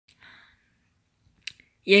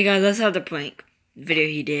Yeah, guys, let's have the prank video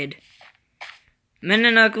he did. Men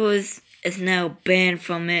and Knuckles is now banned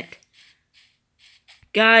from it.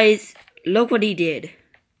 Guys, look what he did.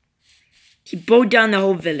 He broke down the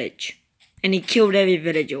whole village. And he killed every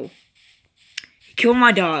villager. He killed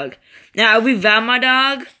my dog. Now, I revived my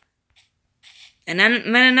dog. And then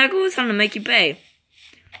Men and Knuckles, I'm gonna make you pay.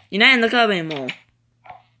 You're not in the club anymore.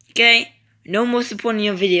 Okay? No more supporting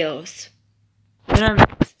your videos. And I'm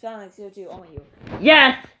sound like CO2 on you.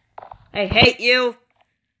 Yes! I hate you!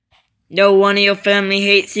 No one of your family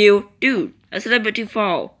hates you. Dude, that's a little bit too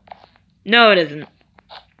far. No, it isn't.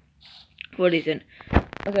 What isn't?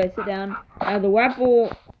 Okay, sit down. Now, the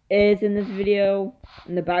Wapple is in this video,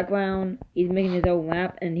 in the background. He's making his own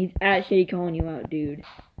rap, and he's actually calling you out, dude.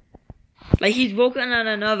 Like, he's working on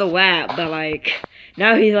another rap, but, like,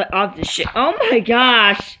 now he's, like, off the shit. Oh, my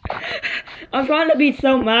gosh! I'm trying to be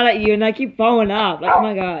so mad at you, and I keep falling off. Like, oh,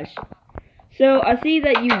 my gosh. So, I see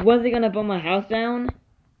that you wasn't gonna burn my house down,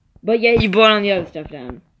 but yeah, you brought on the other stuff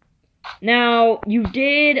down. Now, you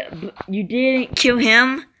didn't kill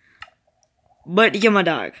him, but you killed my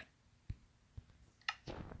dog.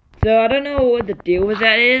 So, I don't know what the deal with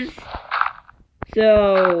that is.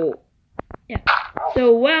 So, yeah.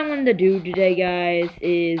 So, what I'm going to do today, guys,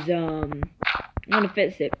 is, I'm going to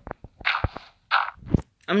fix it.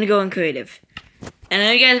 I'm going to go in creative. And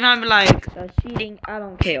then you guys might be like, that's cheating, I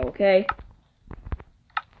don't care, okay?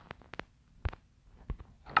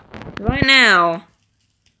 Right now,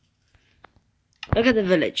 look at the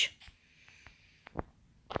village.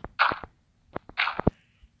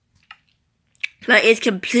 Like, it's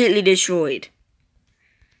completely destroyed.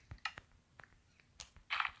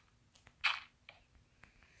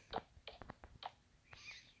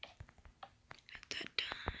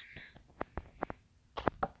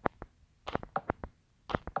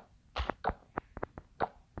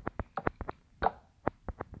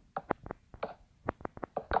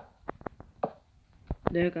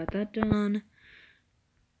 There, got that done.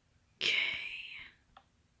 Okay.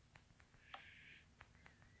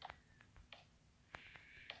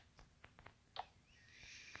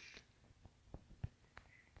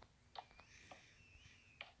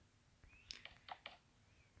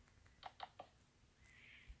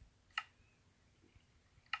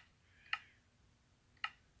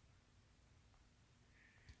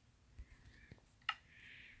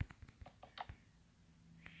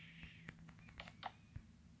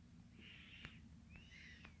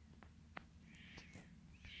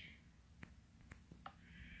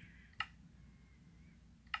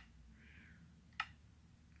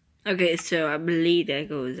 Okay, so I believe that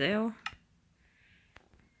goes there.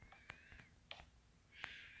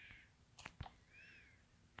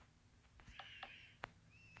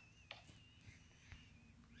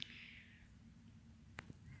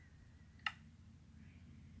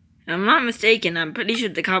 If I'm not mistaken, I'm pretty sure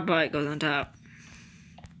the car part goes on top.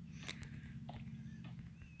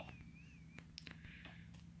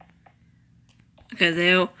 Okay,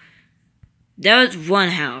 there was one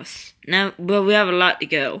house. Now, but we have a lot to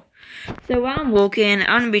go. So while I'm walking,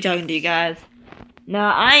 I'm gonna be talking to you guys.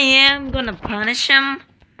 Now, I am gonna punish him.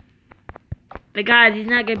 But guys, he's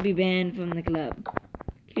not gonna be banned from the club.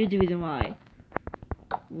 Here's the reason why.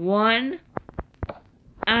 One,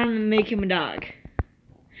 I'm gonna make him a dog.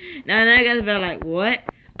 Now, you guys are like, what?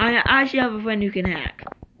 I actually have a friend who can hack.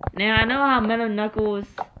 Now, I know how Metal Knuckles...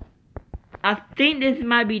 I think this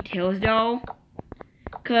might be Tails, though.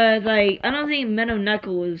 Cause, like, I don't think Metal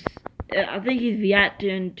Knuckles... I think he's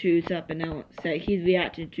reacting to something else. Like, he's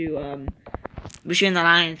reacting to, Machine the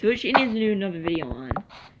Lions, which he needs to do another video on.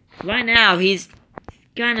 Right now, he's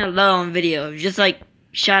kind of low on video. Just, like,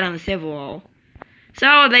 shot on the silver wall. So,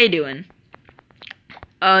 how are they doing?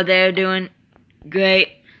 Oh, they're doing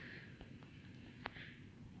great.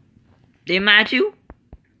 They might too?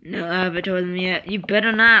 No, I haven't told them yet. You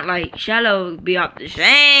better not, like, Shallow be up the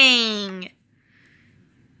chain.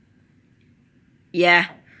 Yeah.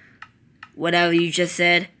 Whatever you just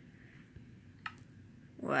said.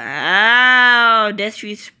 Wow,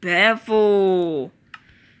 disrespectful.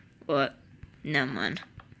 What? Never mind.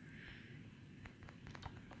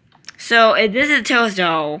 So, if this is Tails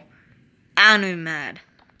doll, I'm gonna be mad.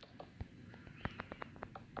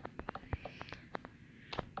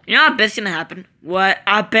 You know what I bet's gonna happen? What?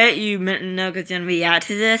 I bet you Nuggets gonna react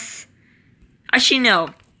to this. Actually,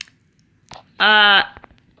 no.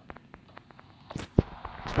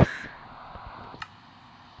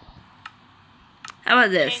 How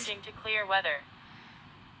about this? Changing to clear weather.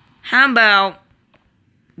 How about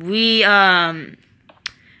we, the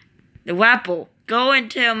Wapple, go and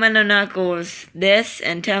tell Metal Knuckles this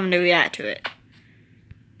and tell him to react to it.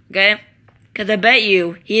 Okay? Because I bet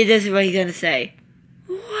you, this is what he's going to say.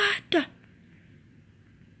 What the?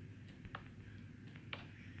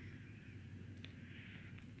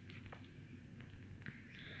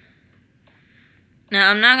 Now,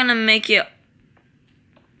 I'm not going to make it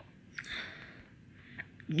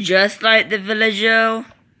just like the villager.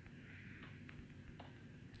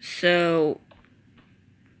 So,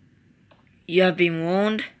 you have been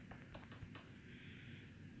warned.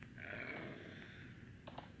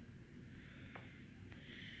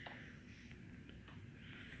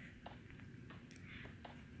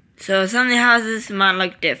 So, some of the houses might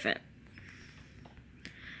look different.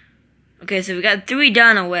 Okay, so we got 3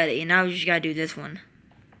 done already. Now we just gotta do this one.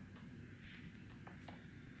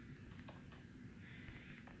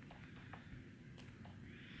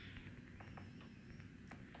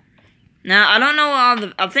 Now, I don't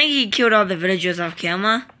know I think he killed all the villagers off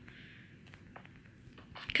camera.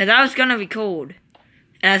 Because I was gonna record.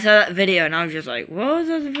 And I saw that video and I was just like, what was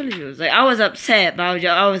those villagers? Like, I was upset, but I was,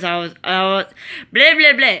 blah,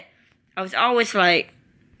 blah, blah. I was always like,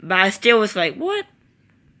 but I still was like, what?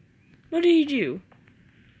 What did he do?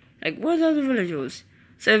 Like, what's all the villagers?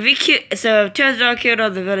 So if turns out I killed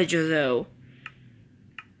all the villagers though,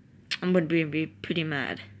 I'm gonna be pretty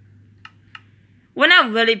mad. Well,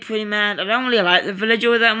 not really pretty mad. I don't really like the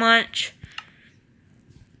villager that much.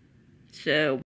 So